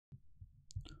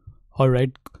All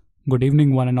right, good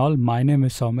evening, one and all. My name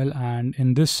is Saumil, and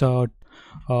in this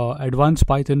advanced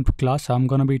Python class, I'm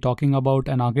going to be talking about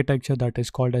an architecture that is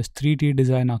called as 3T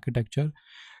design architecture.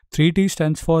 3T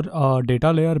stands for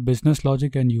data layer, business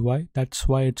logic, and UI. That's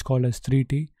why it's called as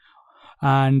 3T.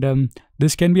 And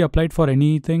this can be applied for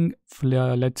anything,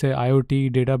 let's say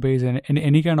IoT, database, and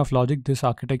any kind of logic. This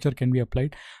architecture can be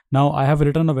applied. Now, I have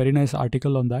written a very nice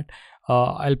article on that.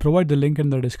 I'll provide the link in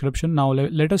the description. Now,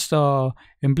 let us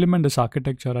implement this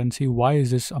architecture and see why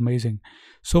is this amazing.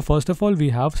 So first of all, we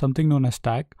have something known as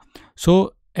stack.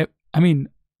 So, I mean,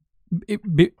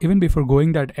 even before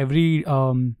going that, every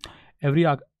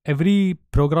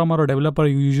programmer or developer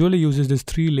usually uses these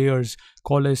three layers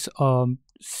called as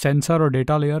sensor or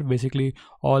data layer, basically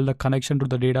all the connection to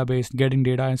the database, getting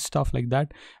data and stuff like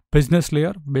that. Business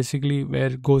layer, basically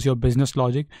where goes your business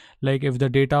logic, like if the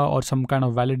data or some kind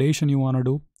of validation you want to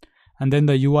do. And then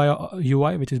the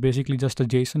UI, which is basically just a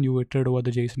JSON, you iterate over the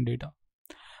JSON data.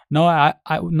 Now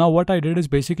now what I did is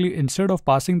basically, instead of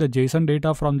passing the JSON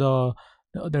data from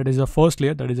that is the first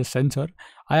layer, that is a sensor,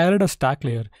 I added a stack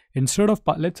layer. Instead of,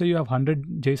 let's say you have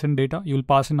 100 JSON data, you will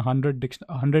pass in 100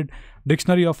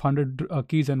 dictionary of 100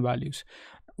 keys and values.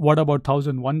 What about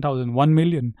 1000, 1000, 1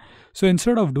 million? So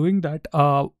instead of doing that,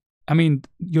 I mean,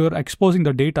 you're exposing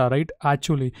the data, right?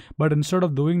 Actually, but instead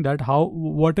of doing that,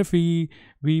 what if we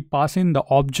pass in the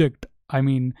object? I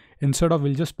mean, instead of,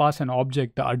 we'll just pass an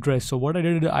object, the address. So what I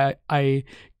did, I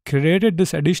created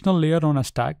this additional layer on a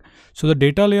stack. So the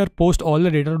data layer posts all the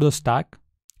data to the stack.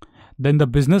 Then the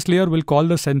business layer will call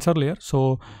the sensor layer.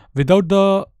 So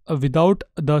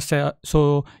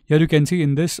so here you can see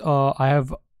in this, I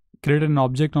have created an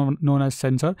object known as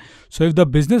sensor. So if the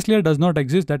business layer does not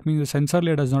exist, that means the sensor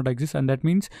layer does not exist, and that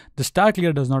means the stack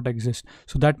layer does not exist.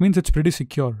 So that means it's pretty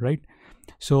secure, right?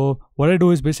 So what I do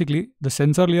is basically, the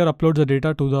sensor layer uploads the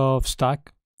data to the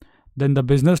stack. Then the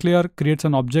business layer creates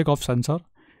an object of sensor.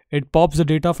 It pops the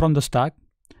data from the stack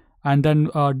and then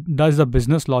does the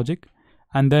business logic.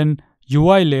 And then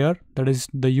UI layer, that is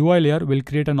the UI layer, will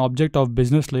create an object of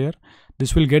business layer.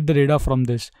 This will get the data from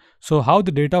this. So how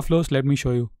the data flows, let me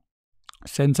show you.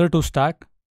 Sensor to stack,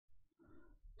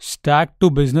 stack to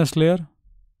business layer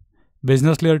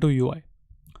to UI.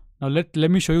 Now let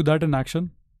me show you that in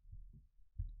action.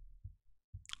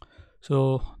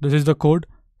 So this is the code,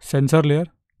 sensor layer,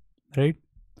 right?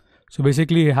 So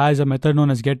basically it has a method known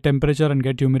as get temperature and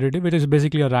get humidity, which is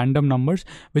basically a random numbers,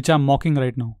 which I'm mocking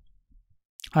right now.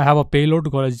 I have a payload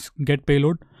called as get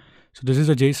payload. So this is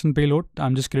a JSON payload.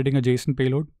 I'm just creating a JSON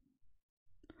payload.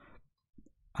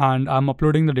 And I'm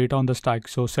uploading the data on the stack.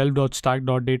 So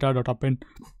self.stack.data.append,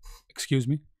 excuse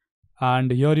me. And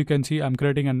here you can see I'm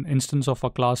creating an instance of a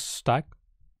class stack.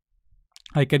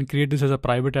 I can create this as a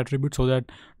private attribute so that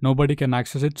nobody can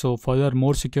access it. So further,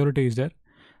 more security is there.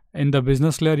 In the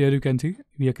business layer, here you can see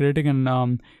we are creating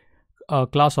a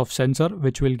class of sensor,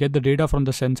 which will get the data from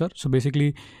the sensor. So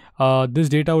basically, this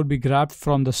data would be grabbed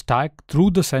from the stack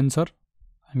through the sensor.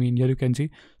 I mean, here you can see.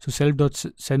 So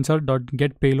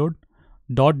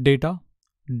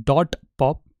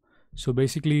self.sensor.getPayload.data.pop. So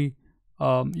basically,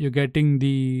 you're getting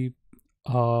the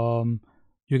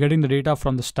data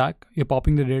from the stack. You're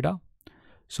popping the data.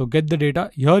 So get the data.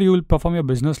 Here you will perform your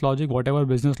business logic, whatever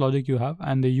business logic you have,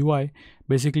 and the UI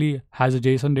basically has a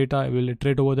JSON data. It will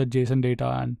iterate over the JSON data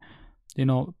and, you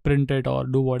know, print it or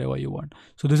do whatever you want.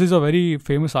 So this is a very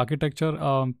famous architecture.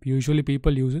 Usually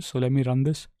people use it. So let me run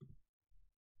this.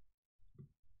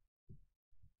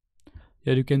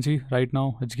 Here you can see right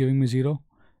now it's giving me 0.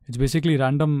 It's basically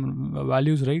random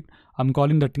values, right? I'm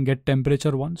calling that get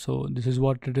temperature one. So this is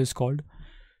what it is called.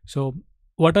 So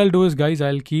what I'll do is, guys,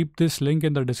 I'll keep this link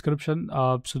in the description.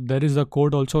 So there is the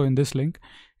code also in this link.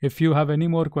 If you have any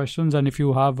more questions and if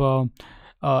you have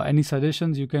any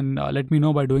suggestions, you can let me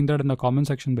know by doing that in the comment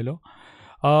section below.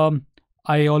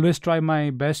 I always try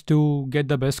my best to get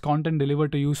the best content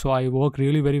delivered to you. So I work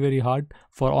really very hard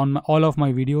on all of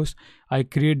my videos. I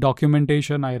create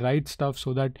documentation, I write stuff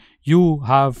so that you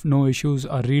have no issues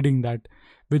reading that.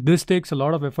 With this takes a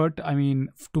lot of effort, I mean,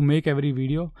 to make every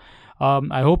video.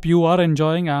 I hope you are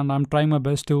enjoying, and I'm trying my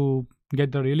best to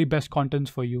get the really best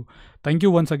contents for you. Thank you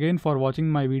once again for watching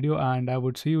my video, and I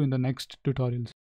would see you in the next tutorials.